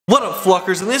What up,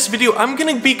 Flockers? In this video, I'm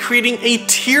gonna be creating a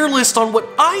tier list on what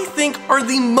I think are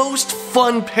the most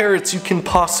fun parrots you can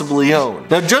possibly own.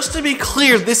 Now, just to be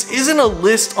clear, this isn't a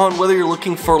list on whether you're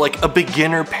looking for like a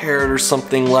beginner parrot or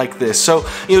something like this. So,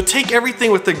 take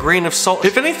everything with a grain of salt.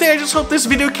 If anything, I just hope this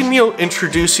video can,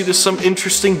 introduce you to some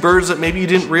interesting birds that maybe you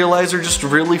didn't realize are just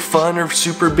really fun or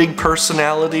super big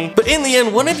personality. But in the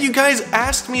end, one of you guys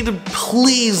asked me to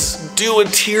please do a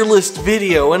tier list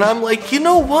video, and I'm like, you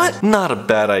know what? Not a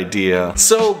bad idea.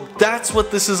 So that's what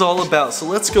this is all about. So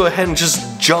let's go ahead and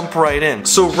just jump right in.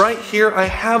 So right here I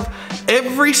have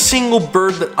every single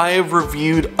bird that I have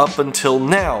reviewed up until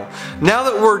now. Now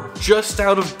that we're just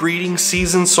out of breeding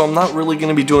season, so I'm not really going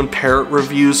to be doing parrot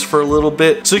reviews for a little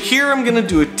bit. So here I'm going to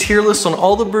do a tier list on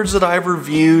all the birds that I've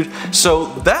reviewed. So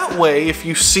that way, if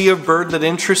you see a bird that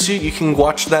interests you, you can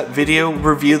watch that video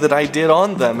review that I did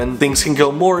on them and things can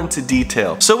go more into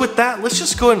detail. So with that, let's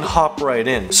just go ahead and hop right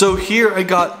in. So here I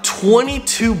got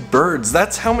 22 birds.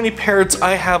 That's how many parrots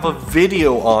I have a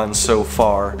video on so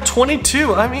far.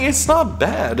 22, I mean, it's not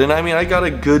bad. And I mean, I got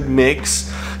a good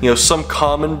mix, some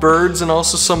common birds and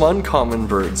also some uncommon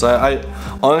birds. I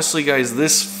honestly, guys,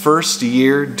 this first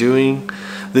year doing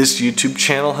this YouTube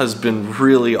channel has been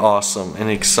really awesome and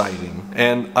exciting.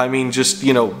 And I mean, just,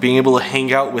 being able to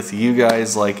hang out with you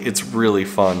guys, like, it's really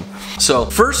fun. So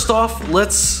first off,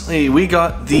 let's see, we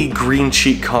got the green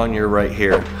cheek conure right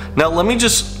here. Now let me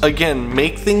just, again,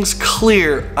 make things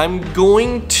clear. I'm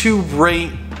going to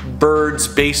rate birds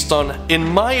based on, in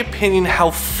my opinion, how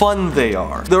fun they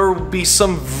are. There will be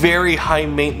some very high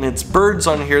maintenance birds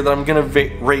on here that I'm gonna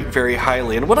rate very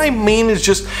highly. And what I mean is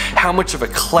just how much of a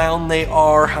clown they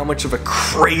are, how much of a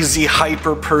crazy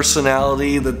hyper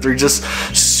personality, that they're just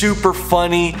super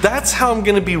funny. That's how I'm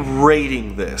gonna be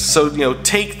rating this. So,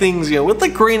 take things, with a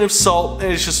grain of salt,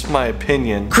 and it's just my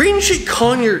opinion. Green cheek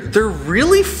conure, they're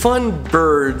really fun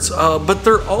birds, but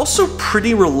they're also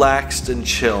pretty relaxed and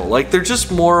chill. Like, they're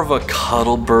just more of a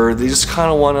cuddle bird. They just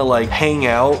kind of want to like hang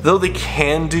out, though they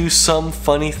can do some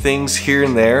funny things here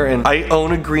and there. And I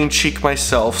own a green cheek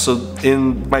myself, so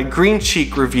in my green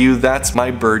cheek review, that's my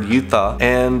bird Yuta,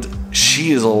 and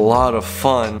she is a lot of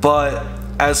fun. But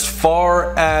as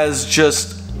far as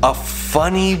just a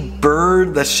funny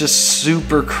bird that's just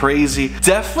super crazy,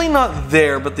 definitely not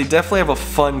there, but they definitely have a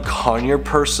fun conure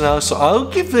personality, so I'll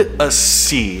give it a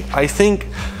C. I think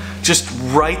just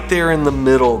right there in the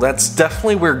middle, that's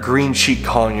definitely where green cheek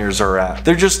conures are at.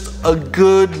 They're just a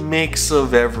good mix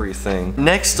of everything.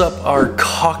 Next up are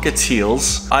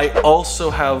cockatiels. I also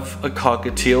have a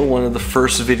cockatiel, one of the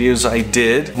first videos I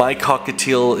did. My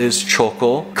cockatiel is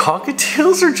Choco.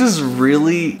 Cockatiels are just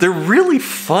they're really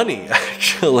funny,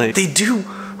 actually. They do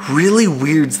really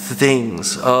weird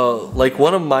things. Like,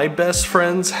 one of my best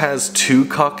friends has 2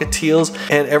 cockatiels,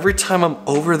 and every time I'm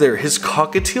over there, his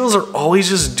cockatiels are always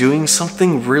just doing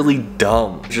something really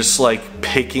dumb. Just like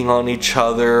picking on each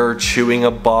other, or chewing a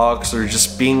box, or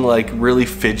just being like really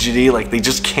fidgety, like they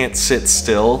just can't sit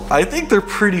still. I think they're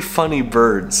pretty funny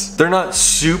birds. They're not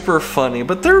super funny,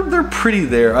 but they're pretty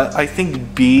there. I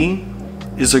think B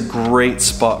is a great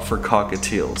spot for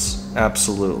cockatiels.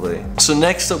 Absolutely. So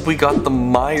next up we got the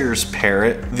Myers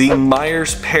parrot. The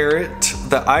Myers parrot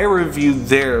that I reviewed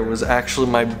there was actually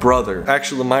my brother.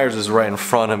 Actually, the Myers is right in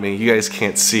front of me. You guys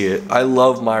can't see it. I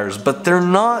love Myers, but they're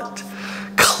not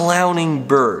clowning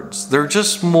birds. They're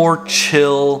just more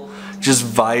chill, just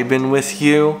vibing with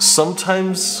you.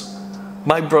 Sometimes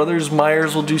my brother's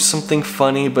Myers will do something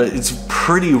funny, but it's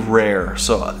pretty rare.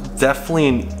 So definitely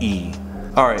an E.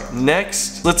 Alright,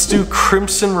 next, let's do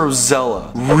Crimson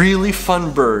Rosella. Really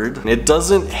fun bird. It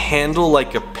doesn't handle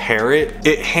like a parrot.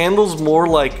 It handles more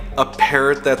like a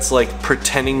parrot that's like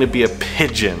pretending to be a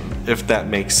pigeon, if that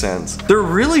makes sense. They're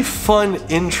really fun,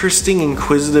 interesting,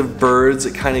 inquisitive birds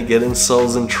that kind of get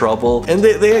themselves in trouble. And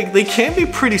they can be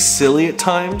pretty silly at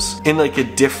times in like a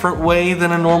different way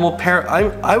than a normal parrot.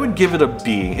 I would give it a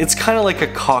B. It's kind of like a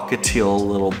cockatiel a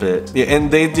little bit. Yeah, and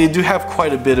they do have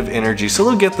quite a bit of energy, so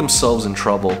they'll get themselves in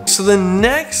trouble. So then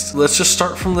next, let's just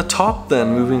start from the top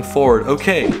then, moving forward.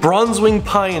 Okay, Bronze-winged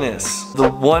Pionus. The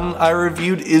one I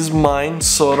reviewed is mine,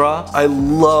 Sora. I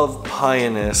love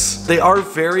Pionus. They are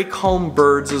very calm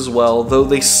birds as well, though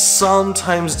they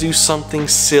sometimes do something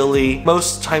silly.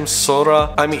 Most of the time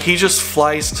Sora, I mean, he just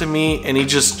flies to me and he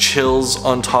just chills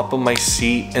on top of my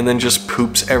seat and then just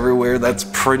poops everywhere. That's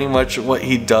pretty much what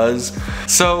he does.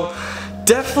 So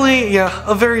definitely, yeah,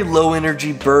 a very low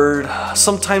energy bird.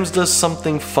 Sometimes does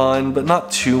something fun, but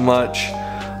not too much.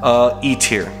 E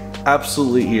tier.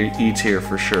 Absolutely E tier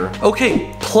for sure.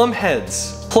 Okay,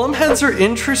 plumheads. Plumheads are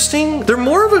interesting. They're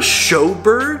more of a show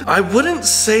bird. I wouldn't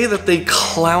say that they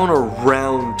clown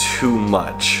around too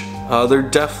much. They're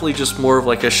definitely just more of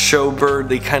like a show bird.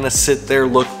 They kind of sit there,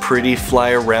 look pretty,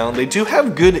 fly around. They do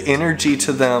have good energy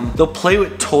to them. They'll play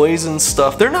with toys and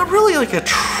stuff. They're not really like a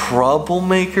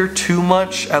troublemaker too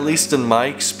much, at least in my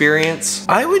experience.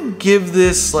 I would give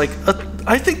this like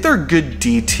I think they're a good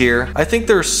D tier. I think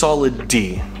they're a solid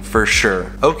D for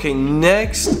sure. Okay,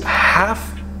 next,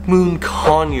 Half Moon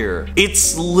Conure.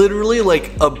 It's literally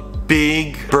like a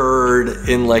big bird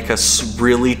in like a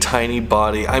really tiny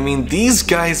body. I mean, these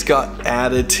guys got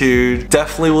attitude,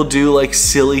 definitely will do like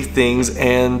silly things,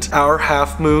 and our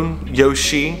Half Moon,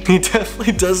 Yoshi, he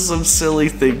definitely does some silly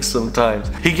things sometimes.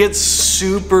 He gets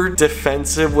super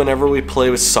defensive whenever we play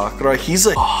with Sakura. He's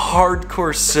a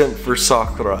hardcore simp for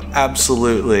Sakura,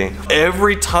 absolutely.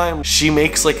 Every time she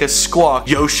makes like a squawk,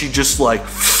 Yoshi just like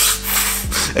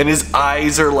and his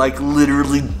eyes are like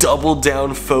literally double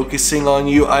down focusing on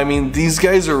you. I mean, these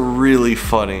guys are really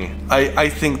funny. I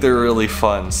think they're really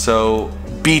fun. So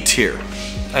B tier.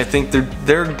 I think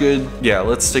they're good. Yeah,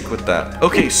 let's stick with that.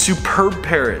 Okay, Superb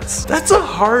Parrots. That's a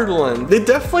hard one. They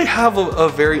definitely have a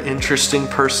very interesting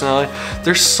personality.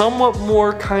 They're somewhat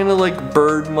more kind of like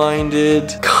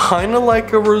bird-minded, kind of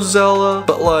like a Rosella,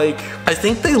 but like, I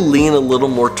think they lean a little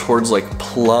more towards like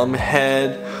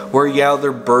Plumhead, where yeah,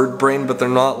 they're bird brain, but they're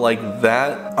not like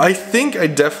that. I think I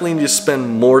definitely need to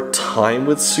spend more time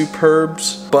with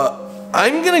Superbs, but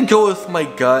I'm gonna go with my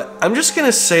gut. I'm just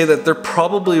gonna say that they're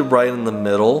probably right in the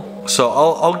middle. So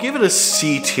I'll give it a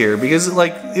C tier because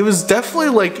it was definitely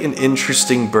like an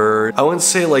interesting bird. I wouldn't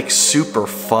say like super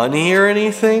funny or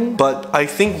anything, but I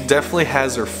think definitely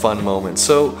has her fun moments.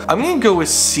 So I'm gonna go with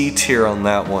C tier on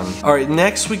that one. All right,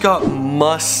 next we got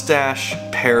Mustache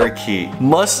Parakeet.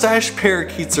 Mustache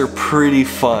parakeets are pretty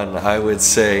fun, I would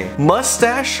say.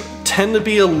 Mustache tend to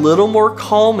be a little more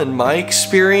calm in my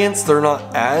experience. They're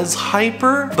not as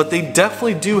hyper, but they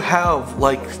definitely do have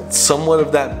like somewhat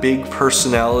of that big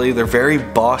personality. They're very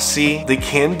bossy. They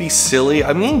can be silly.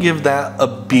 I'm gonna give that a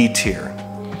B tier.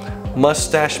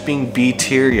 Mustache being B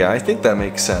tier, yeah, I think that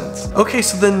makes sense. Okay,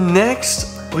 so the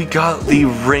next we got the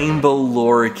Rainbow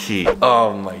Lorikeet.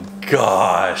 Oh my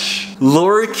gosh.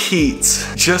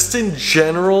 Lorikeets, just in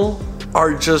general,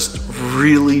 are just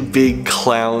really big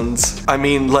clowns. I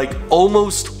mean, like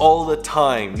almost all the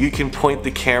time you can point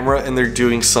the camera and they're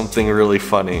doing something really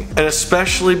funny. And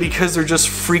especially because they're just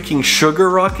freaking sugar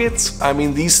rockets. I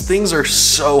mean, these things are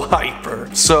so hyper.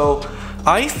 So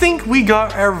I think we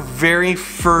got our very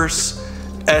first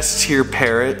S tier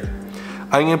parrot.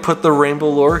 I'm gonna put the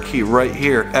Rainbow Lorikeet right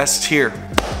here, S tier.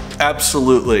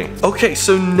 Absolutely. Okay,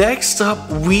 so next up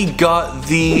we got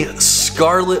the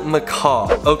Scarlet Macaw.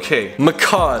 Okay,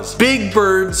 macaws, big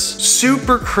birds,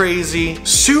 super crazy,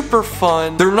 super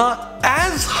fun. They're not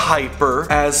as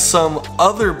hyper as some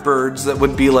other birds that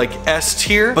would be like S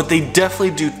tier, but they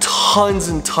definitely do tons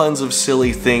and tons of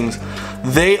silly things.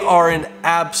 They are an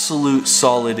absolute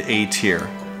solid A tier.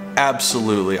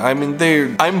 Absolutely. I mean,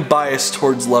 I'm biased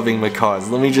towards loving macaws.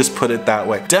 Let me just put it that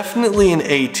way. Definitely an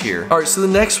A tier. All right, so the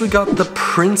next we got the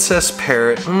Princess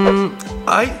Parrot.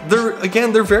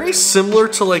 They're very similar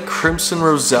to like Crimson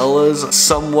Rosellas,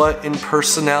 somewhat in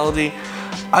personality.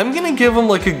 I'm gonna give them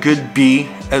like a good B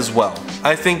as well.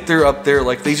 I think they're up there,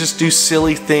 like they just do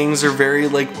silly things. They're very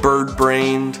like bird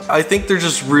brained. I think they're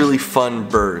just really fun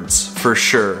birds for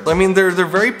sure. I mean, they're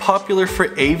very popular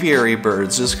for aviary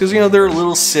birds just because, you know, they're a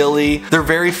little silly. They're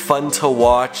very fun to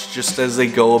watch just as they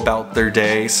go about their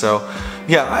day. So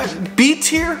yeah, B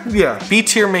tier? Yeah, B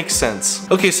tier makes sense.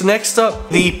 Okay, so next up,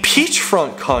 the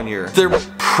Peachfront Conure. They're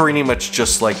pretty much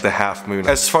just like the Half Moon.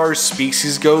 As far as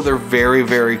species go, they're very,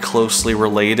 very closely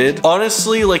related.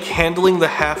 Honestly, like handling the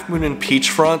Half Moon and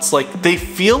Peachfronts, like they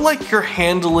feel like you're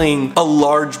handling a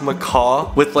large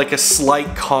macaw with like a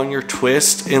slight conure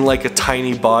twist in like a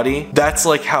tiny body. That's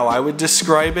like how I would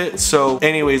describe it. So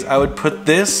anyways, I would put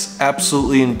this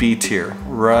absolutely in B tier,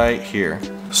 right here.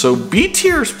 So B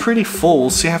tier is pretty full. We'll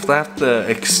see if I have to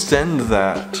extend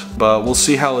that, but we'll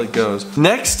see how it goes.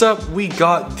 Next up, we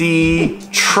got the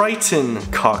Triton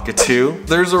Cockatoo.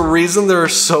 There's a reason there are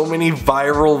so many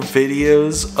viral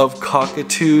videos of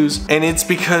cockatoos, and it's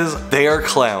because they are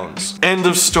clowns. End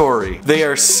of story. They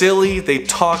are silly, they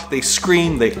talk, they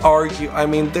scream, they argue. I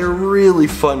mean, they're really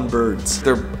fun birds.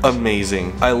 They're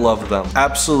amazing. I love them.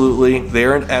 Absolutely,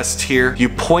 they're an S tier. You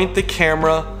point the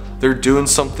camera, they're doing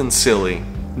something silly.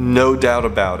 No doubt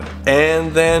about it.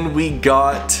 And then we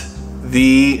got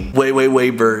the way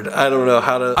bird. I don't know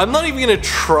how to, I'm not even gonna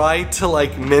try to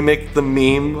like mimic the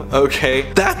meme, okay?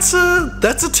 That's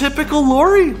a typical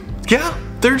Lori. Yeah,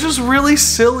 they're just really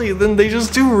silly. Then they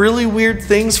just do really weird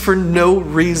things for no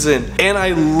reason. And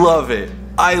I love it.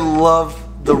 I love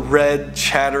the red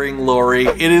chattering lory.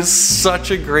 It is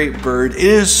such a great bird. It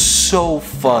is so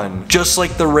fun, just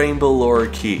like the rainbow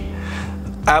lorikeet.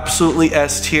 Absolutely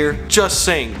S tier. Just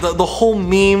saying, the whole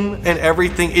meme and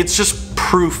everything, it's just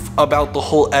proof about the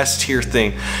whole S tier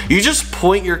thing. You just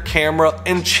point your camera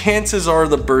and chances are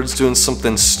the bird's doing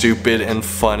something stupid and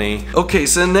funny. Okay,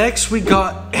 so next we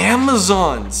got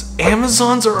Amazons.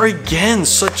 Amazons are again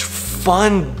such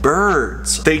fun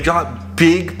birds. They got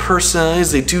big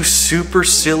personalities, they do super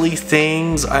silly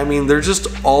things. I mean, they're just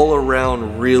all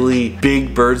around really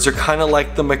big birds. They're kind of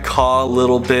like the macaw a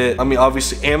little bit. I mean,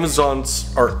 obviously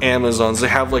Amazons are Amazons. They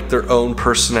have like their own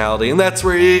personality, and that's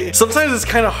where sometimes it's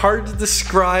kind of hard to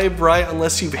describe, right?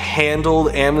 Unless you've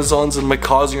handled Amazons and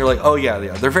macaws and you're like, oh yeah,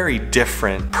 they're very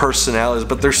different personalities,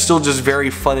 but they're still just very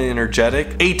fun and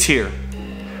energetic. A tier.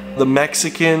 The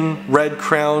Mexican red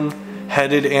crown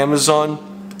headed Amazon,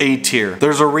 A tier.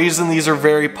 There's a reason these are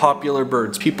very popular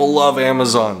birds. People love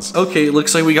Amazons. Okay, it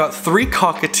looks like we got 3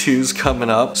 cockatoos coming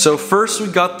up. So first we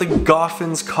got the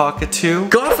Goffin's cockatoo.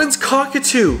 Goffin's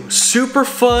cockatoo, super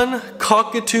fun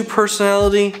cockatoo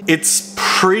personality. It's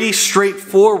pretty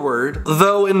straightforward,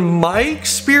 though in my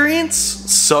experience,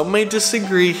 some may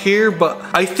disagree here, but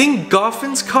I think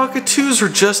Goffin's cockatoos are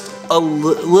just a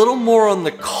little more on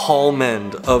the calm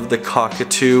end of the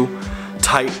cockatoo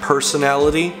type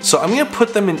personality. So I'm gonna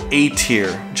put them in A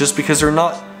tier just because they're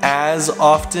not as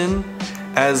often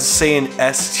as say an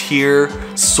S tier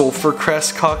sulfur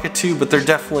crest cockatoo, but they're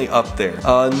definitely up there.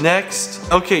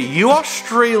 Next, okay, you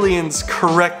Australians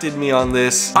corrected me on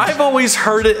this. I've always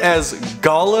heard it as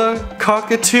Gala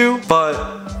cockatoo, but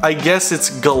I guess it's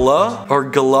Gala or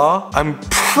Gala. I'm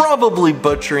probably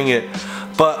butchering it,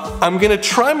 but I'm gonna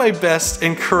try my best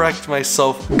and correct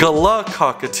myself. Gala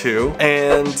cockatoo,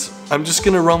 and I'm just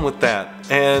gonna run with that.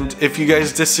 And if you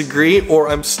guys disagree or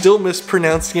I'm still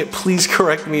mispronouncing it, please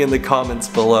correct me in the comments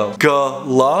below.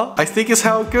 Gala, I think is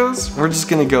how it goes. We're just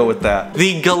gonna go with that.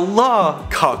 The Gala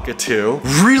cockatoo,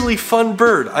 really fun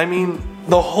bird. I mean,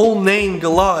 the whole name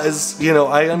Gala is, you know,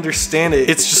 I understand it.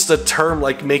 It's just a term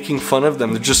like making fun of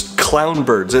them. They're just clown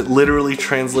birds. It literally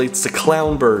translates to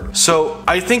clown bird. So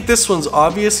I think this one's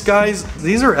obvious, guys.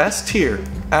 These are S tier.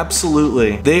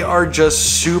 Absolutely. They are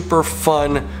just super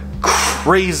fun,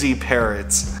 crazy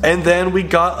parrots. And then we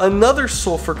got another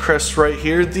sulfur crest right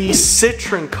here, the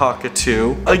Citron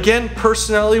cockatoo. Again,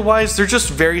 personality wise, they're just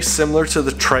very similar to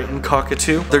the Triton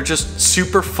cockatoo. They're just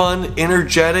super fun,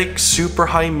 energetic, super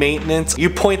high maintenance. You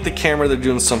point the camera, they're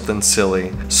doing something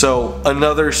silly. So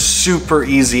another super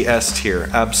easy S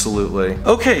tier, absolutely.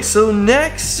 Okay, so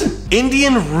next,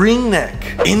 Indian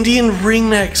ringneck. Indian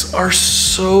ringnecks are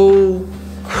so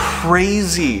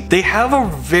crazy. They have a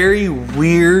very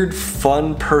weird,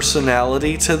 fun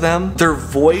personality to them. Their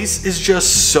voice is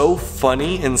just so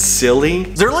funny and silly.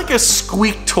 They're like a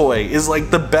squeak toy is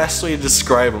like the best way to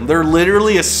describe them. They're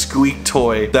literally a squeak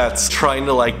toy that's trying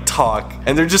to like talk,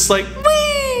 and they're just like,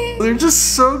 wee! They're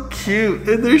just so cute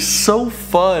and they're so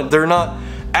fun. They're not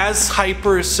as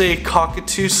hyper as say a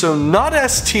cockatoo, so not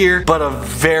S tier, but a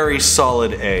very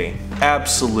solid A.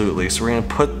 Absolutely. So we're gonna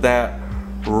put that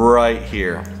right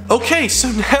here. Okay,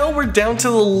 so now we're down to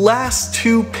the last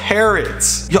 2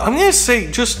 parrots. Yo, I'm gonna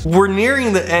say just we're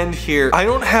nearing the end here. I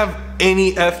don't have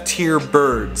any F tier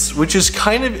birds, which is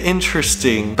kind of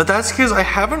interesting, but that's because I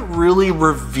haven't really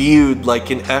reviewed like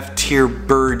an F tier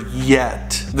bird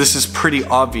yet. This is pretty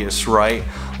obvious, right?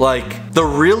 Like, the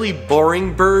really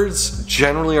boring birds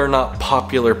generally are not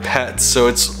popular pets, so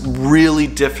it's really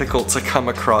difficult to come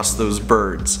across those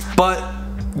birds. But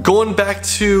going back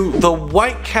to the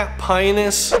white-capped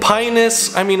pionus.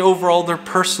 Pionus, I mean, overall, their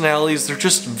personalities, they're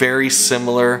just very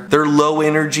similar. They're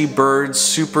low-energy birds,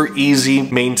 super easy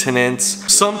maintenance.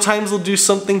 Sometimes they'll do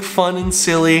something fun and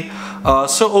silly.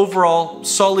 So overall,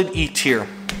 solid E tier.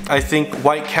 I think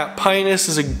white-capped pionus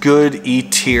is a good E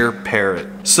tier parrot.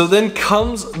 So then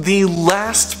comes the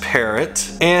last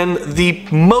parrot and the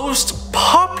most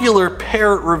popular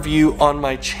parrot review on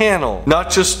my channel.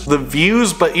 Not just the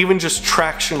views, but even just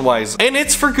traction wise. And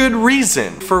it's for good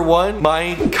reason. For one,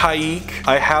 my Kaik,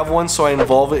 I have one, so I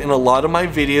involve it in a lot of my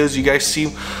videos. You guys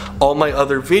see all my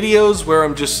other videos where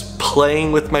I'm just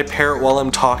playing with my parrot while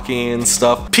I'm talking and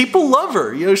stuff. People love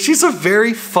her, you know, she's a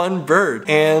very fun bird.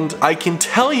 And I can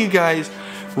tell you guys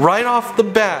right off the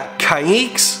bat,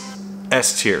 Kaiks,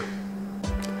 S tier.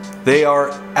 They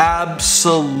are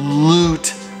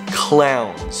absolute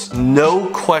clowns. No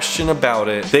question about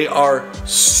it. They are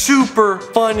super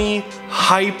funny,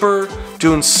 hyper,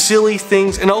 doing silly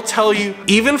things. And I'll tell you,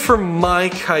 even for my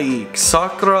Kaik,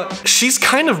 Sakura, she's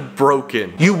kind of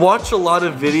broken. You watch a lot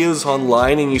of videos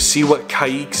online and you see what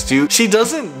Kaiks do. She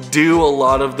doesn't do a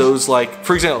lot of those, like,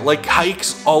 for example, like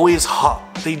Kaiks always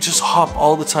hop. They just hop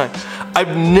all the time.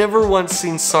 I've never once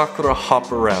seen Sakura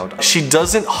hop around. She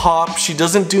doesn't hop, she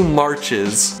doesn't do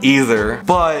marches either,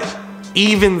 but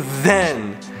even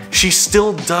then, she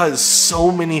still does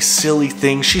so many silly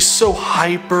things. She's so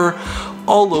hyper,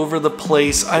 all over the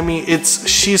place. I mean,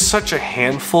 she's such a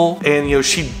handful, and you know,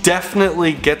 she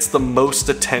definitely gets the most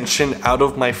attention out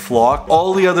of my flock.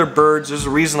 All the other birds, there's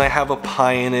a reason I have a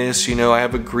pionus, you know, I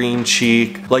have a green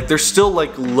cheek. Like, they're still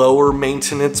like lower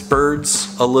maintenance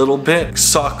birds a little bit.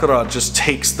 Sakura just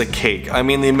takes the cake. I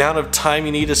mean, the amount of time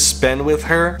you need to spend with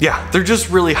her, yeah, they're just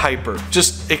really hyper.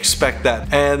 Just expect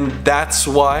that. And that's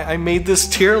why I made this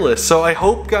tier list. So I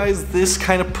hope, guys, this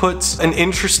kind of puts an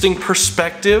interesting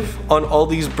perspective on all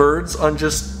these birds, on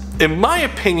just, in my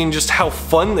opinion, just how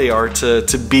fun they are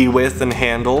to be with and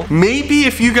handle. Maybe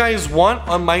if you guys want,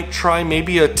 I might try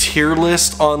maybe a tier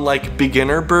list on like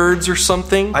beginner birds or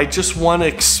something. I just want to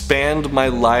expand my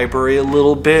library a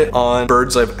little bit on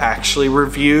birds I've actually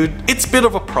reviewed. It's a bit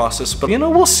of a process, but you know,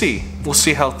 we'll see. We'll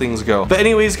see how things go. But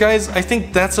anyways, guys, I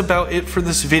think that's about it for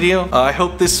this video. I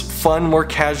hope this fun, more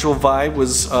casual vibe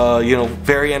was, you know,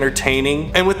 very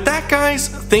entertaining. And with that, guys,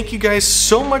 thank you guys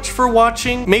so much for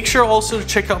watching. Make sure also to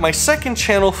check out my second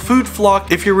channel, Food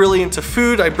Flock. If you're really into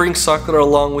food, I bring Sakura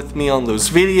along with me on those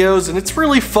videos, and it's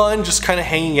really fun just kind of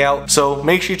hanging out. So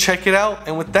make sure you check it out.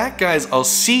 And with that, guys, I'll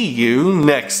see you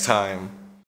next time.